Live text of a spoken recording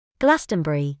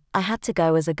Glastonbury, I had to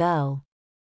go as a girl.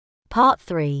 Part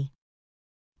 3.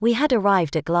 We had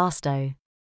arrived at Glasgow.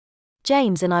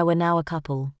 James and I were now a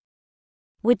couple.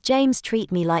 Would James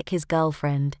treat me like his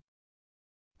girlfriend?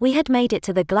 We had made it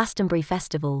to the Glastonbury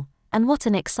festival, and what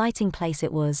an exciting place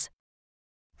it was.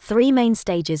 3 main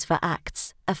stages for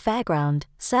acts, a fairground,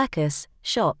 circus,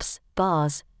 shops,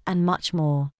 bars, and much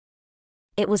more.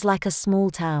 It was like a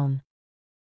small town.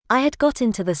 I had got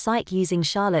into the site using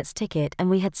Charlotte's ticket and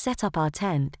we had set up our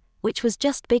tent, which was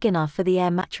just big enough for the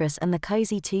air mattress and the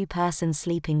cozy 2-person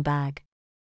sleeping bag.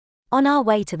 On our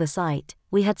way to the site,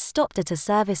 we had stopped at a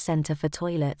service centre for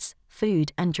toilets,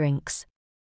 food and drinks.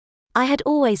 I had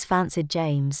always fancied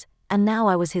James, and now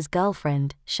I was his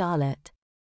girlfriend, Charlotte.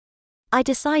 I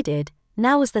decided,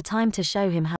 now was the time to show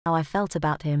him how I felt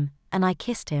about him, and I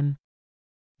kissed him.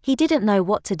 He didn't know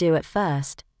what to do at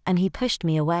first, and he pushed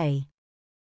me away.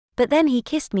 But then he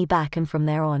kissed me back, and from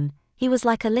there on, he was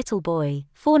like a little boy,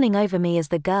 fawning over me as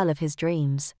the girl of his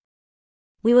dreams.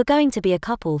 We were going to be a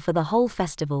couple for the whole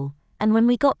festival, and when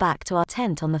we got back to our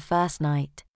tent on the first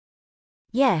night,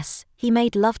 yes, he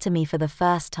made love to me for the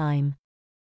first time.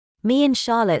 Me in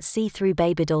Charlotte's see-through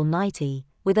babydoll nightie,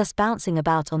 with us bouncing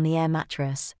about on the air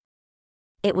mattress.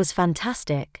 It was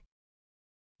fantastic.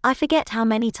 I forget how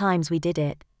many times we did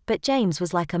it, but James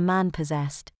was like a man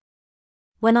possessed.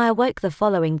 When I awoke the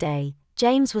following day,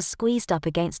 James was squeezed up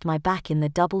against my back in the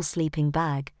double sleeping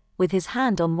bag, with his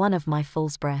hand on one of my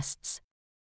false breasts.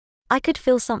 I could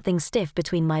feel something stiff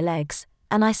between my legs,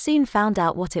 and I soon found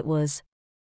out what it was.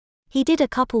 He did a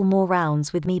couple more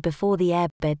rounds with me before the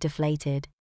airbed deflated.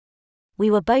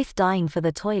 We were both dying for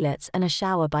the toilets and a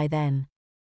shower by then.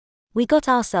 We got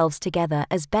ourselves together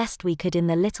as best we could in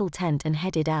the little tent and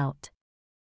headed out.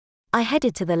 I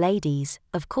headed to the ladies,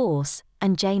 of course,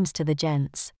 and James to the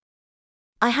gents.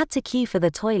 I had to queue for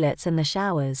the toilets and the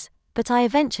showers, but I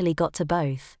eventually got to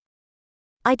both.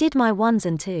 I did my 1s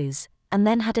and 2s, and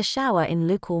then had a shower in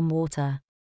lukewarm water.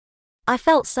 I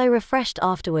felt so refreshed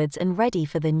afterwards and ready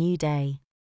for the new day.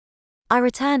 I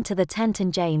returned to the tent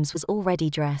and James was already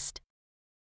dressed.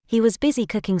 He was busy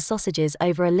cooking sausages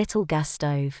over a little gas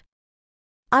stove.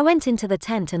 I went into the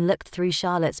tent and looked through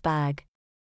Charlotte's bag.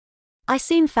 I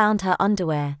soon found her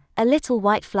underwear, a little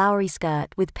white flowery skirt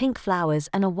with pink flowers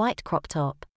and a white crop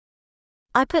top.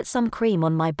 I put some cream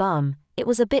on my bum, it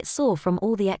was a bit sore from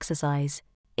all the exercise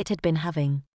it had been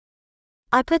having.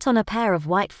 I put on a pair of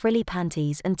white frilly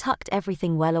panties and tucked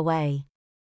everything well away.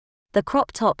 The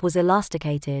crop top was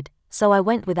elasticated, so I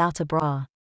went without a bra.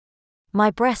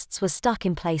 My breasts were stuck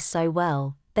in place so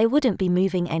well, they wouldn't be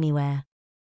moving anywhere.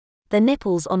 The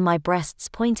nipples on my breasts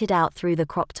pointed out through the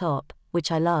crop top,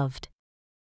 which I loved.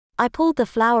 I pulled the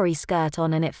flowery skirt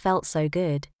on and it felt so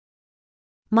good.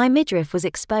 My midriff was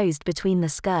exposed between the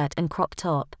skirt and crop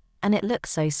top, and it looked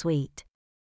so sweet.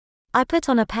 I put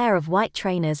on a pair of white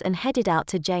trainers and headed out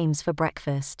to James for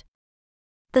breakfast.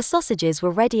 The sausages were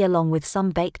ready along with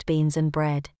some baked beans and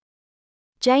bread.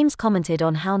 James commented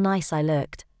on how nice I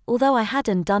looked, although I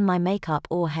hadn't done my makeup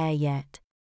or hair yet.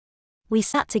 We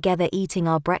sat together eating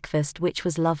our breakfast, which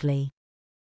was lovely.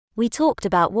 We talked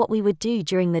about what we would do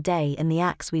during the day and the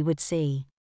acts we would see.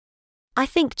 I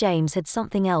think James had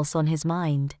something else on his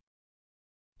mind.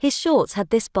 His shorts had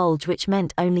this bulge which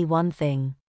meant only one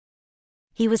thing.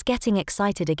 He was getting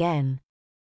excited again.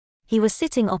 He was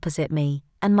sitting opposite me,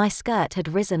 and my skirt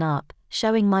had risen up,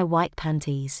 showing my white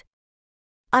panties.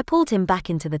 I pulled him back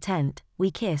into the tent,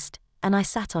 we kissed, and I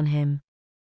sat on him.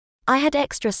 I had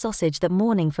extra sausage that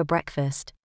morning for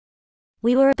breakfast.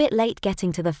 We were a bit late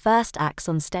getting to the first acts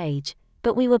on stage,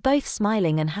 but we were both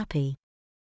smiling and happy.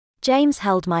 James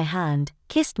held my hand,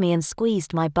 kissed me and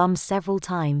squeezed my bum several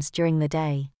times during the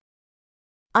day.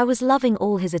 I was loving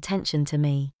all his attention to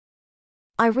me.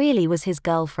 I really was his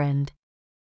girlfriend.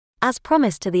 As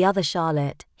promised to the other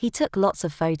Charlotte, he took lots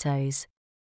of photos.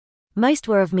 Most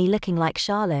were of me looking like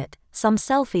Charlotte, some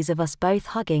selfies of us both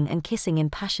hugging and kissing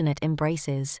in passionate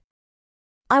embraces.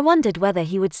 I wondered whether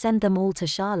he would send them all to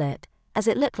Charlotte, as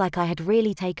it looked like I had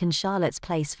really taken Charlotte's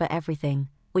place for everything,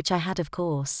 which I had, of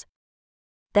course.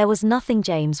 There was nothing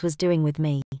James was doing with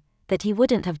me that he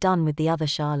wouldn't have done with the other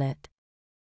Charlotte.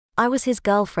 I was his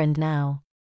girlfriend now.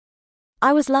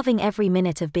 I was loving every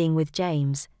minute of being with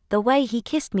James, the way he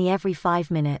kissed me every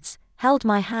 5 minutes, held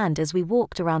my hand as we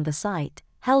walked around the site,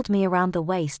 held me around the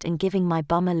waist and giving my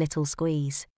bum a little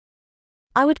squeeze.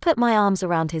 I would put my arms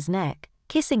around his neck,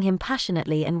 kissing him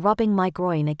passionately and rubbing my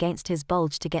groin against his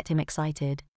bulge to get him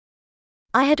excited.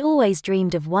 I had always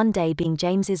dreamed of one day being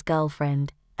James's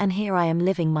girlfriend, and here I am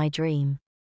living my dream.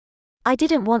 I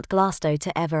didn't want Glasgow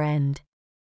to ever end.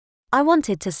 I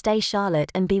wanted to stay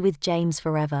Charlotte and be with James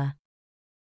forever.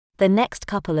 The next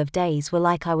couple of days were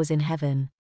like I was in heaven.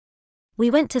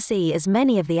 We went to see as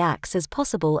many of the acts as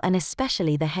possible and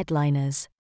especially the headliners.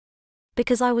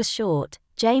 Because I was short,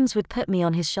 James would put me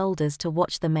on his shoulders to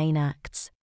watch the main acts.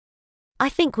 I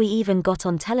think we even got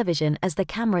on television as the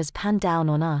cameras panned down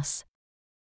on us.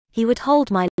 He would hold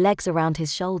my legs around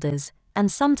his shoulders,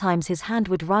 and sometimes his hand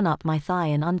would run up my thigh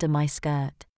and under my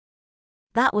skirt.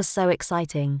 That was so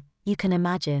exciting, you can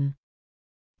imagine.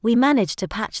 We managed to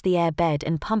patch the air bed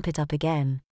and pump it up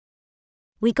again.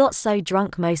 We got so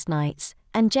drunk most nights,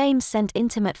 and James sent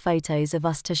intimate photos of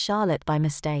us to Charlotte by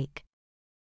mistake.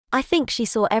 I think she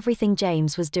saw everything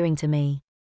James was doing to me.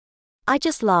 I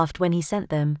just laughed when he sent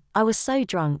them. I was so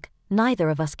drunk, neither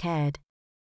of us cared.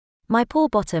 My poor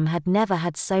bottom had never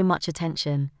had so much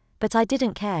attention, but I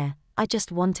didn't care, I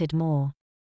just wanted more.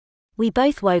 We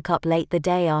both woke up late the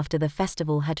day after the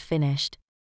festival had finished.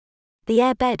 The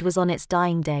airbed was on its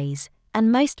dying days,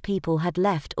 and most people had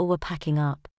left or were packing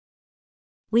up.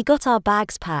 We got our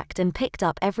bags packed and picked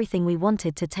up everything we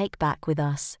wanted to take back with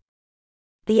us.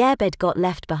 The airbed got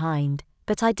left behind,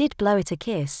 but I did blow it a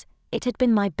kiss. It had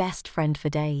been my best friend for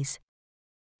days.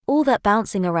 All that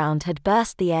bouncing around had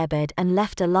burst the airbed and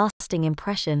left a lasting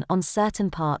impression on certain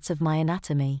parts of my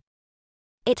anatomy.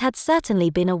 It had certainly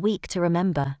been a week to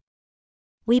remember.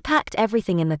 We packed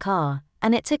everything in the car,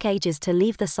 and it took ages to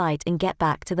leave the site and get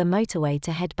back to the motorway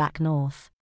to head back north.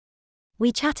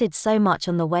 We chatted so much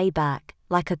on the way back,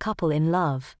 like a couple in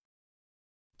love.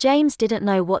 James didn't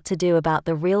know what to do about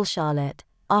the real Charlotte.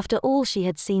 After all, she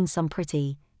had seen some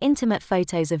pretty, intimate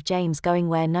photos of James going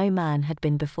where no man had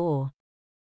been before.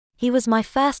 He was my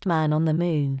first man on the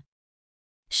moon.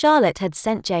 Charlotte had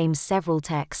sent James several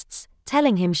texts,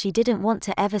 telling him she didn't want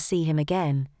to ever see him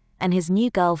again, and his new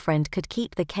girlfriend could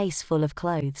keep the case full of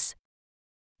clothes.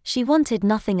 She wanted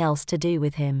nothing else to do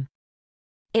with him.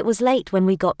 It was late when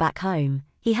we got back home.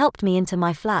 He helped me into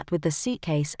my flat with the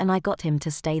suitcase and I got him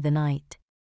to stay the night.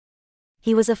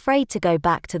 He was afraid to go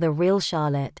back to the real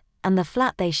Charlotte, and the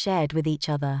flat they shared with each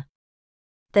other.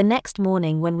 The next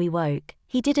morning when we woke,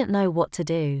 he didn't know what to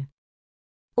do.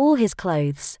 All his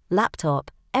clothes,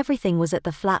 laptop, everything was at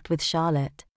the flat with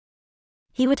Charlotte.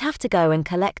 He would have to go and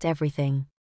collect everything.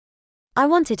 I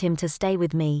wanted him to stay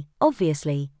with me,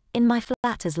 obviously, in my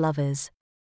flat as lovers.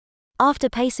 After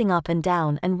pacing up and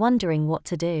down and wondering what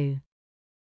to do,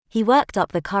 he worked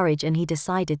up the courage and he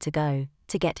decided to go,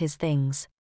 to get his things.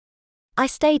 I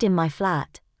stayed in my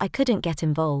flat. I couldn't get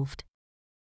involved.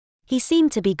 He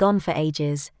seemed to be gone for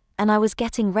ages, and I was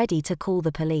getting ready to call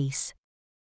the police.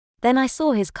 Then I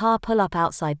saw his car pull up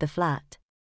outside the flat.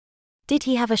 Did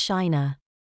he have a shiner?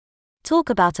 Talk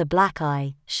about a black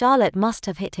eye, Charlotte must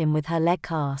have hit him with her leg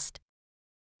cast.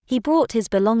 He brought his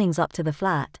belongings up to the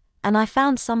flat, and I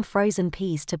found some frozen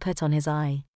peas to put on his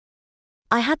eye.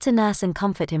 I had to nurse and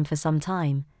comfort him for some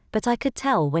time, but I could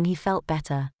tell when he felt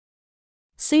better.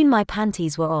 Soon my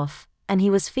panties were off, and he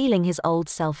was feeling his old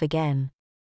self again.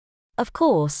 Of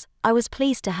course, I was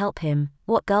pleased to help him.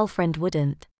 What girlfriend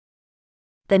wouldn't?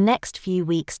 The next few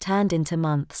weeks turned into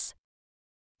months.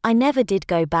 I never did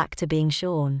go back to being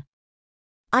Sean.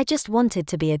 I just wanted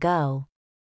to be a girl.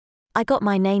 I got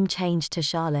my name changed to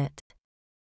Charlotte.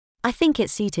 I think it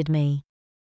suited me.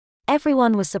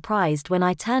 Everyone was surprised when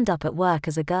I turned up at work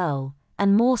as a girl,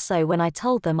 and more so when I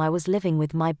told them I was living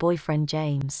with my boyfriend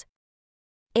James.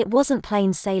 It wasn't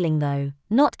plain sailing though,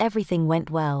 not everything went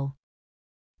well.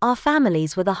 Our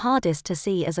families were the hardest to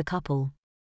see as a couple.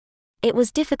 It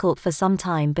was difficult for some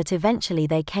time, but eventually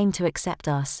they came to accept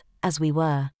us, as we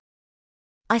were.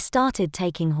 I started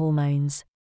taking hormones.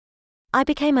 I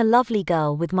became a lovely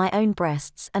girl with my own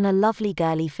breasts and a lovely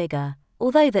girly figure,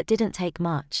 although that didn't take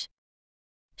much.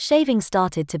 Shaving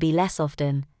started to be less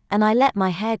often, and I let my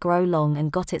hair grow long and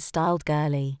got it styled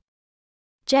girly.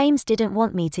 James didn't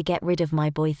want me to get rid of my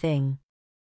boy thing.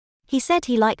 He said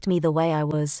he liked me the way I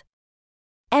was.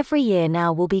 Every year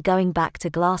now we'll be going back to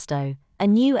Glastonbury, a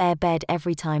new air bed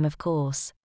every time of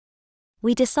course.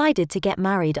 We decided to get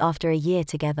married after a year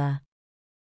together.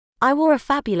 I wore a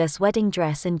fabulous wedding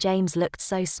dress and James looked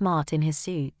so smart in his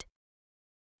suit.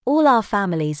 All our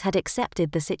families had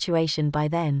accepted the situation by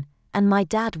then, and my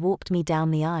dad walked me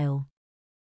down the aisle.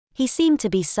 He seemed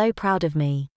to be so proud of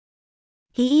me.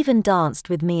 He even danced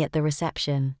with me at the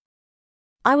reception.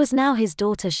 I was now his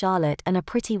daughter Charlotte, and a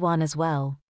pretty one as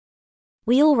well.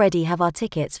 We already have our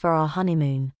tickets for our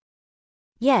honeymoon.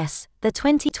 Yes, the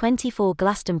 2024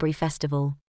 Glastonbury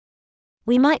Festival.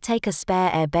 We might take a spare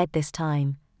air bed this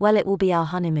time. Well, it will be our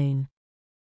honeymoon.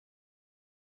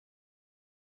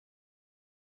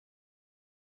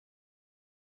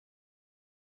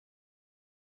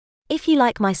 If you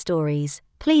like my stories,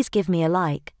 please give me a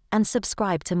like, and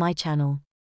subscribe to my channel.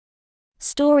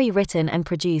 Story written and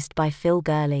produced by Phil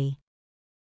Gurley.